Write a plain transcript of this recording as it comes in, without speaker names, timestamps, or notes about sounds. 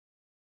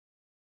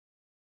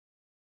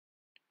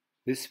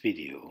This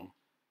video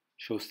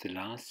shows the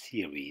last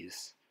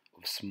series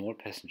of small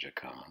passenger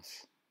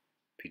cars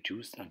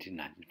produced until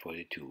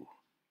 1942,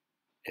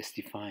 as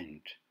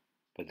defined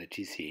by the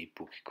TCA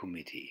Book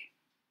Committee.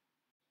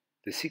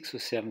 The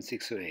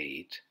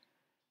 607-608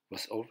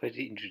 was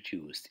already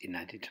introduced in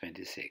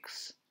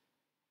 1926,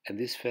 and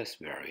this first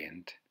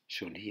variant,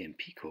 shown here in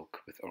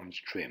peacock with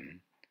orange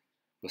trim,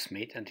 was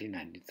made until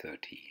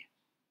 1930.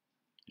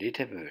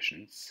 Later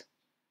versions,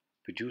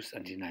 produced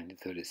until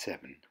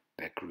 1937,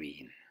 were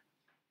green.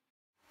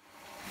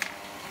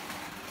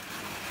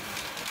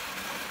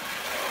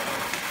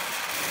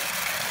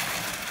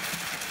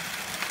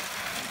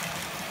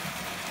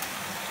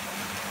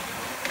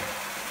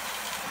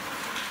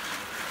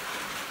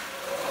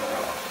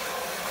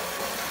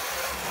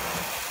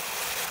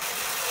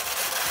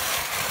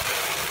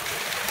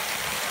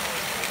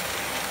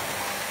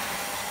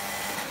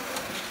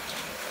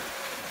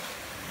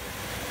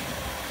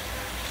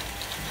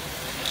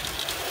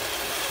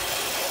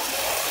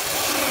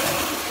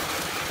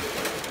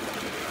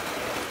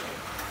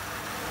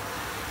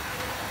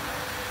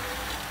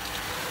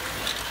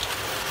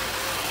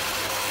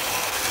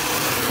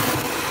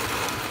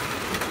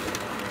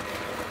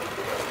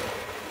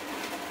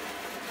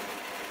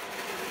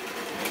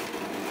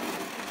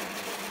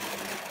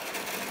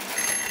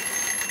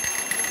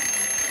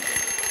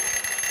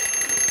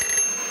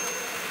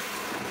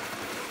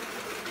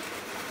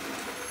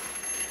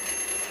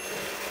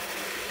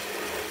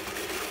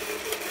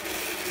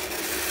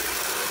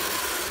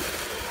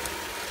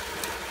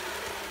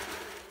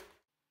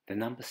 The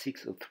number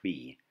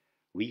 603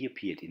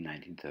 reappeared in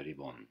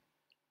 1931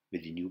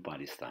 with a new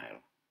body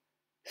style,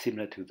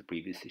 similar to the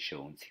previously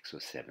shown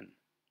 607.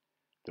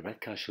 The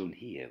red car shown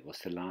here was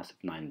the last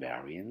of 9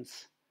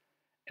 variants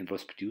and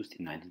was produced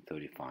in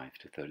 1935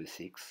 to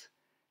 36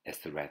 as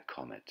the Red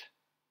Comet.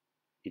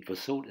 It was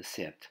sold as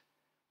set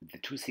with the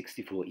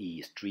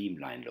 264E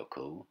Streamline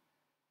logo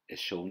as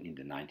shown in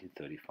the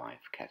 1935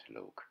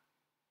 catalogue.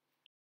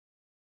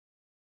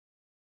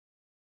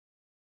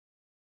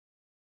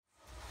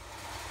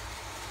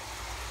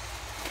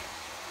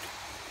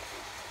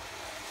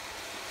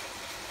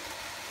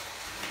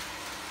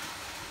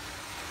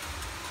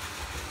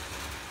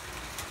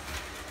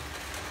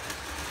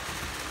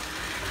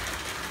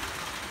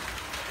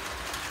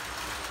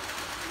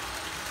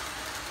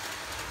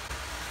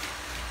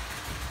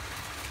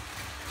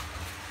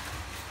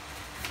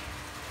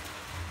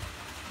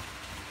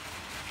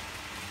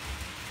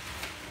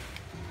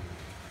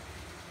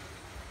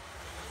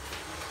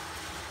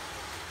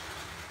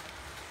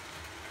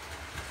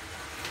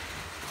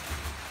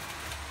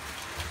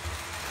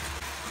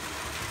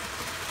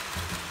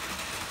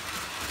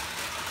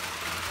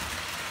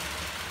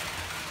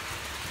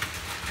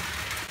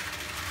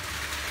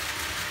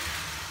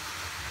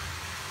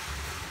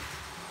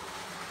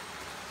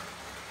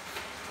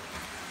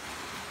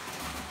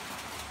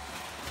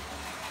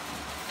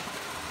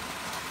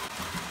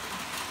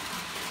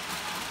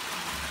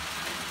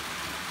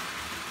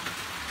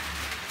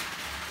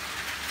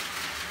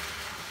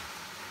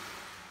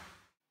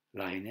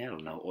 Lionel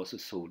now also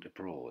sold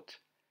abroad,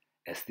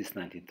 as this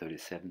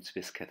 1937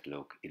 Swiss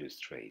catalogue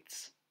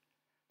illustrates.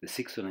 The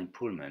 609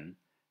 Pullman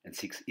and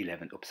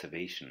 611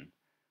 Observation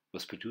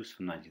was produced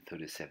from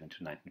 1937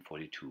 to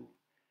 1942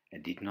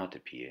 and did not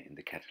appear in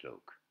the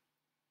catalogue.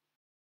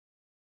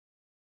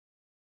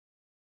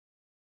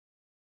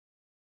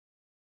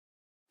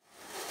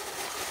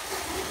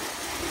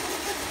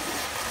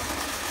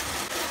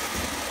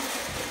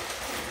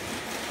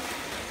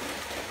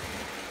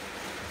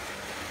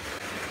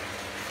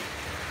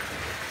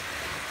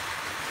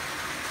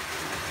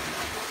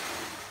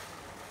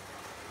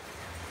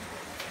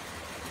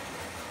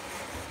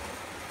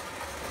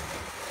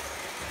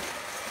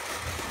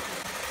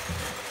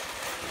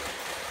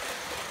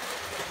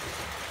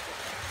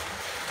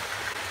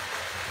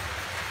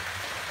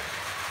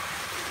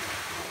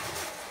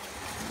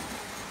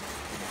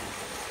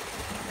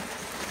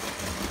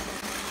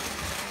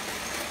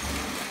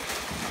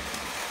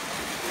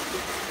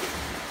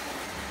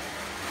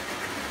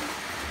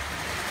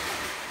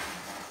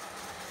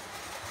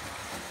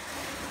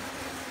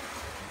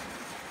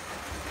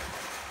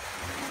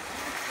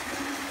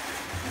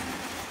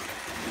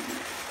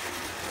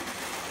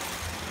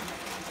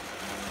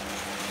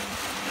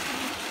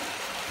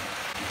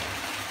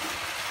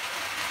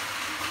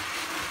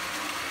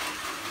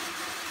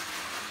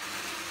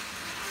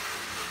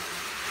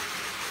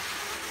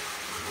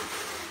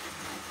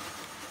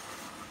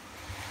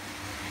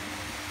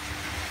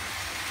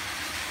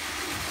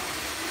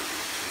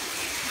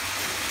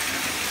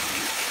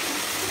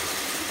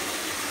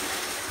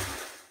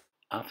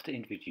 After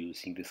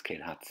introducing the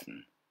scale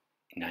Hudson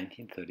in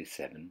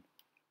 1937,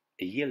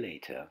 a year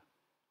later,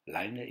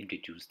 Lionel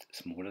introduced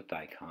smaller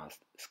die-cast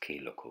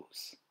scale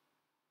locos.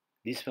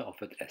 These were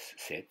offered as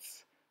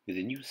sets with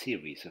a new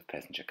series of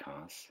passenger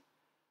cars,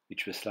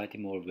 which were slightly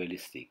more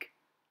realistic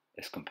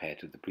as compared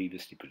to the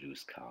previously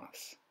produced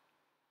cars.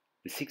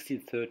 The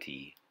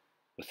 1630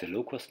 was the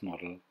low-cost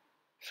model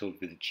sold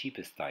with the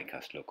cheapest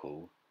die-cast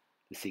loco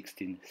the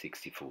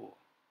 1664.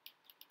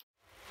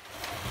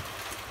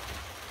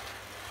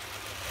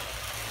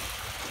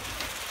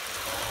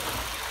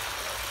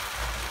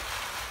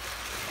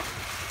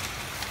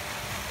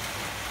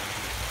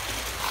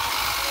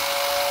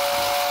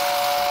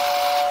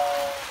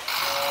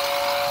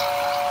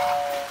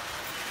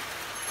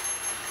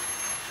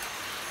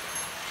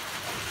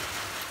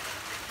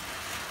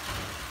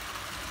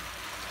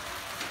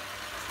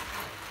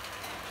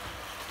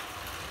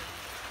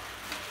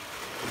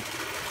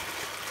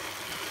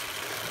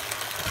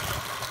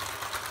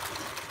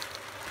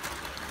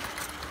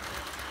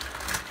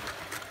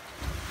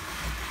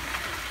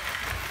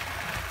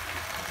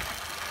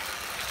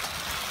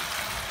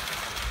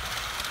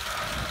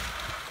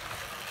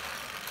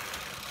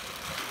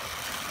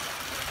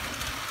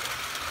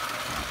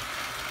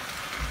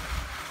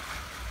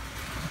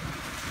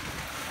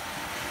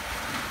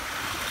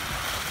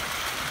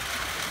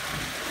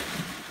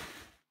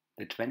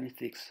 The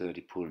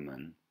 2630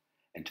 Pullman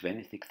and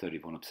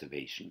 2631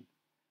 observation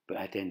were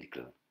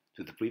identical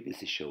to the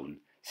previously shown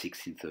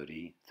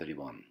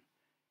 1630-31,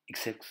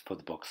 except for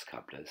the box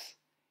couplers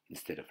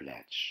instead of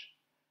latch.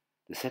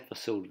 The set was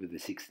sold with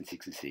the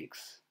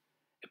 1666,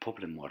 a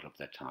popular model of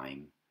that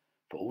time,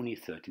 for only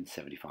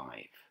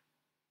 $13.75,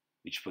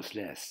 which was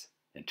less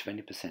than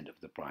 20% of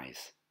the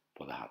price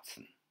for the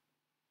Hudson.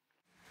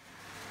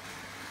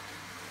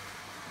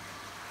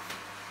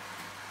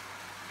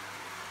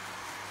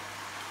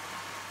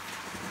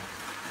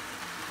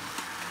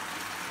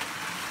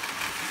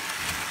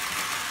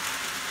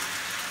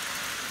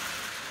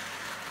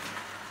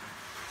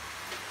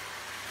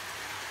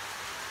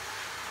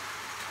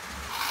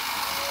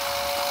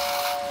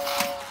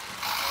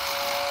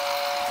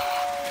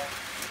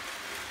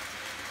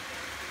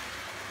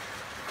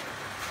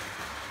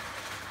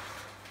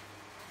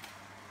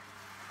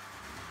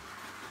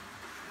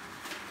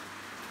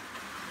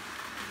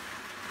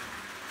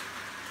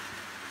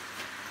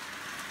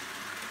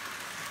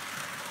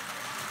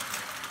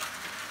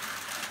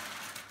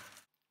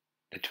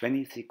 The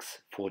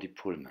 2640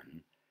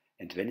 Pullman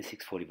and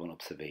 2641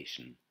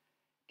 observation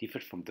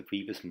differed from the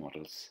previous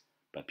models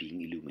by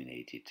being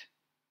illuminated.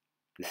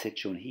 The set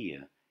shown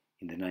here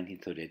in the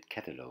 1938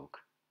 catalogue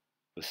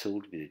was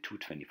sold with a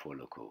 224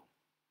 logo.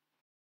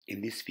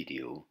 In this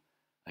video,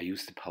 I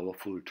used the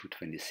powerful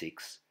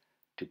 226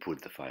 to pull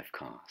the 5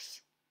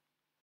 cars.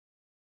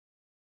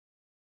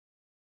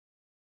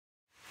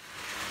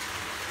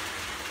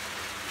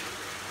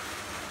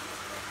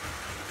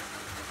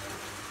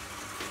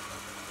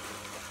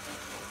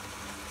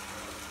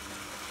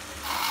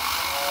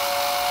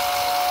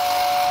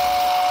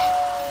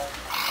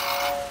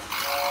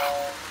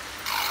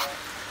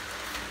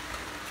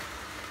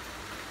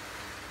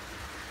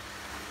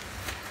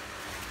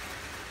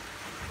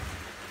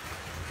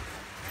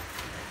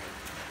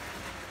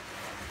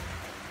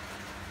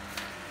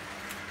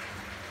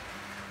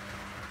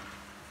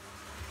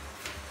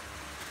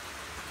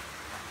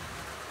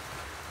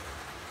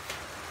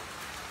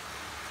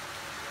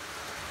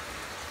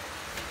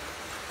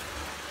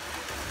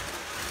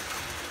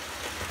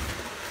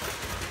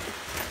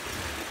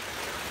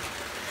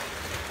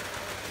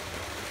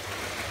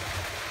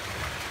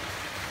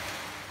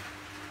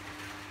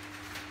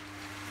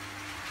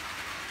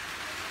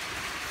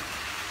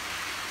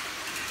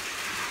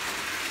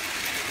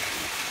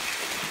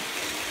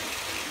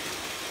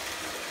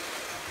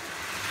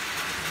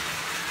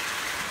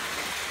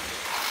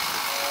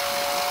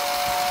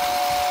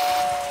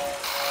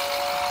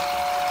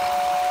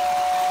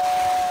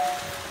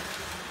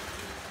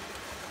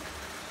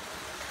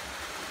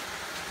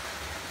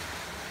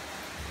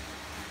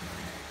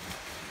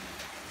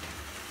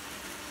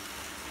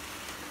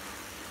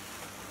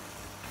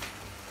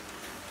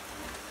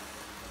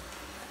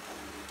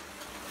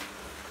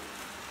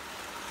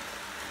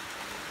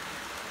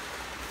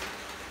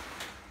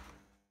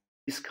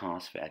 These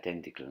cars were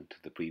identical to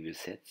the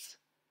previous sets,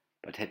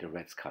 but had a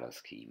red color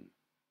scheme.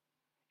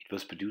 It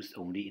was produced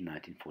only in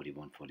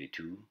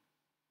 1941-42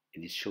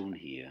 and is shown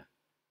here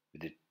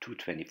with the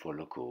 224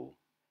 logo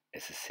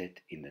as a set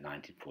in the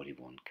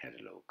 1941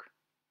 catalogue.